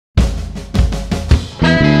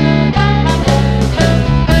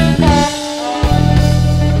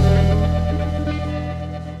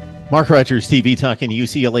Mark Rogers TV talking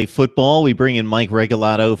UCLA football. We bring in Mike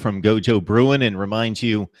Regalado from Gojo Bruin and remind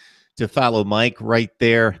you to follow Mike right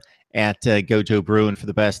there at Gojo Bruin for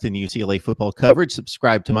the best in UCLA football coverage.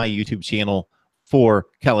 Subscribe to my YouTube channel for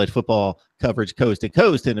college football coverage coast to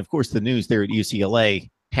coast. And, of course, the news there at UCLA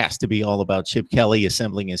has to be all about Chip Kelly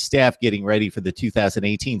assembling his staff, getting ready for the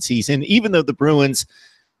 2018 season, even though the Bruins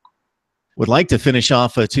would like to finish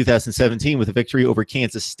off 2017 with a victory over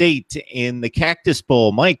Kansas State in the Cactus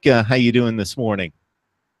Bowl. Mike, how you doing this morning?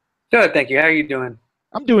 Good, thank you. How are you doing?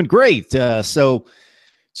 I'm doing great. So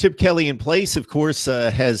Chip Kelly in place, of course,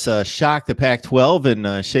 has shocked the Pac-12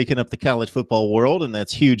 and shaken up the college football world, and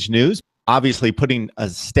that's huge news. Obviously, putting a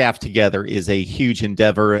staff together is a huge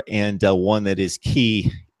endeavor and one that is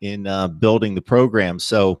key in building the program.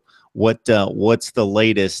 So what's the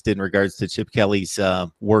latest in regards to Chip Kelly's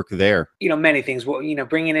work there? Many things. Well,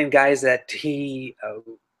 bringing in guys that he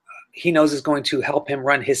knows is going to help him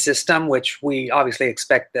run his system, which we obviously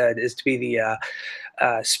expect is to be the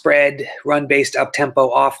spread, run-based, up-tempo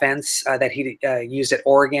offense that he used at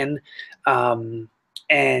Oregon. And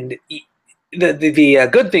the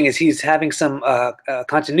good thing is he's having some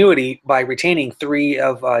continuity by retaining three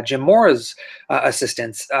of Jim Mora's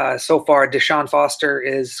assistants. So far, Deshaun Foster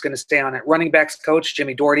is going to stay on at running backs coach,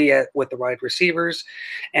 Jimmy Doherty with the wide receivers,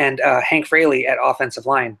 and Hank Fraley at offensive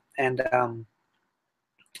line. And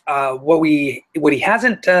what he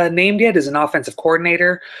hasn't named yet is an offensive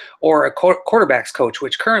coordinator or a quarterbacks coach,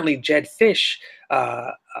 which currently Jedd Fisch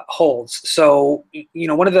holds. So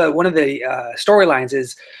one of the storylines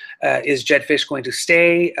is Jedd Fisch going to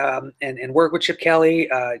stay and work with Chip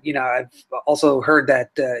Kelly? I've also heard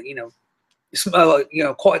that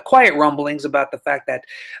quiet rumblings about the fact that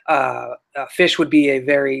Fisch would be a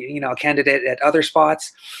very candidate at other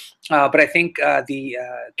spots. But I think the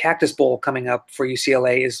Cactus Bowl coming up for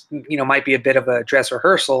UCLA is might be a bit of a dress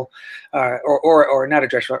rehearsal, or not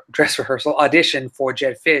a dress rehearsal audition for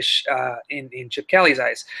Jedd Fisch in Chip Kelly's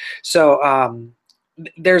eyes. So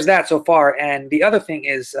there's that so far. And the other thing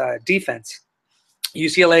is defense.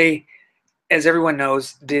 UCLA, as everyone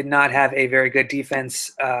knows, did not have a very good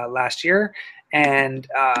defense last year, and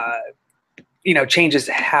changes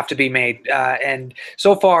have to be made. And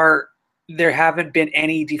so far, there haven't been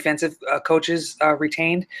any defensive coaches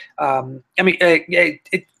retained. Word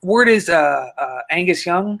is Angus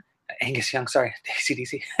Young, sorry,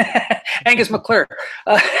 ACDC, Angus McClure.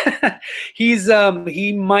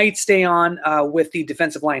 He might stay on with the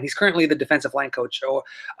defensive line. He's currently the defensive line coach,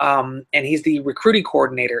 and he's the recruiting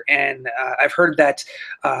coordinator. And I've heard that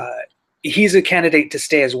he's a candidate to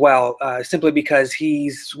stay as well, simply because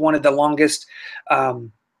he's one of the longest.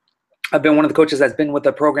 I've been one of the coaches that's been with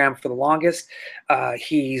the program for the longest.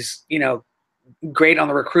 He's great on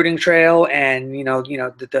the recruiting trail, and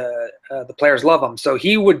the players love him. So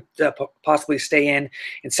he would possibly stay in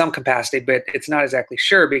some capacity, but it's not exactly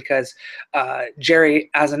sure because Jerry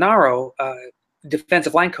Azzanaro,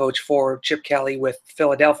 defensive line coach for Chip Kelly with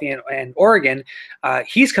Philadelphia and Oregon,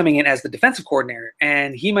 he's coming in as the defensive coordinator,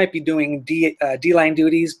 and he might be doing D-line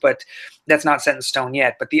duties, but that's not set in stone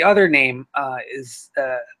yet. But the other name is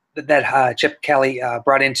that Chip Kelly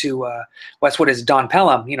brought into Westwood is Don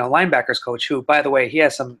Pelham, linebackers coach, who, by the way, he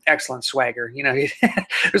has some excellent swagger.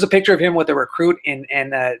 There's a picture of him with a recruit, and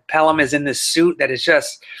Pelham is in this suit that is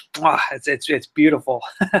just, it's beautiful.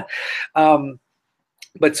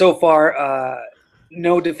 But so far,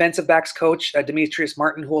 no defensive backs coach. Demetrius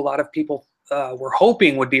Martin, who a lot of people were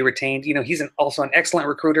hoping would be retained. He's also an excellent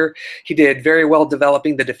recruiter. He did very well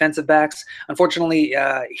developing the defensive backs. Unfortunately,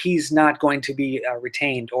 he's not going to be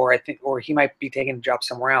retained, or he might be taking a job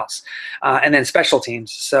somewhere else. And then special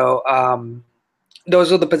teams. So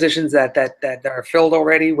those are the positions that are filled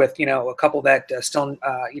already, with a couple that still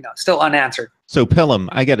unanswered. So Pelham,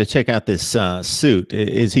 I got to check out this suit.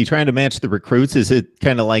 Is he trying to match the recruits? Is it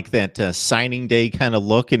kind of like that signing day kind of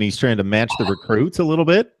look, and he's trying to match the recruits a little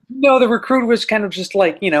bit? No, the recruit was kind of just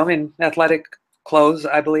like in athletic clothes,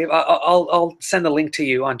 I believe. I'll send the link to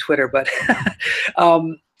you on Twitter, but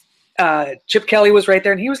Chip Kelly was right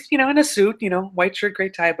there, and he was, in a suit, white shirt, gray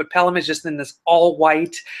tie, but Pelham is just in this all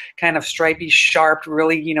white, kind of stripy, sharp,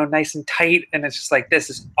 really, nice and tight. And it's just like, this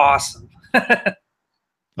is awesome.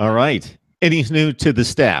 All right. And he's new to the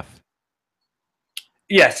staff.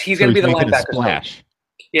 Yes, he's going to be the linebacker splash.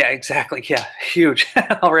 Yeah, exactly. Yeah, huge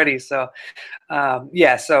already. So,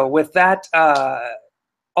 so with that,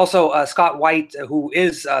 also Scott White, who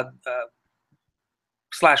is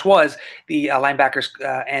was the linebackers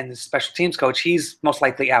and special teams coach, he's most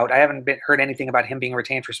likely out. I haven't heard anything about him being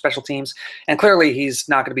retained for special teams, and clearly he's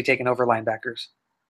not going to be taking over linebackers.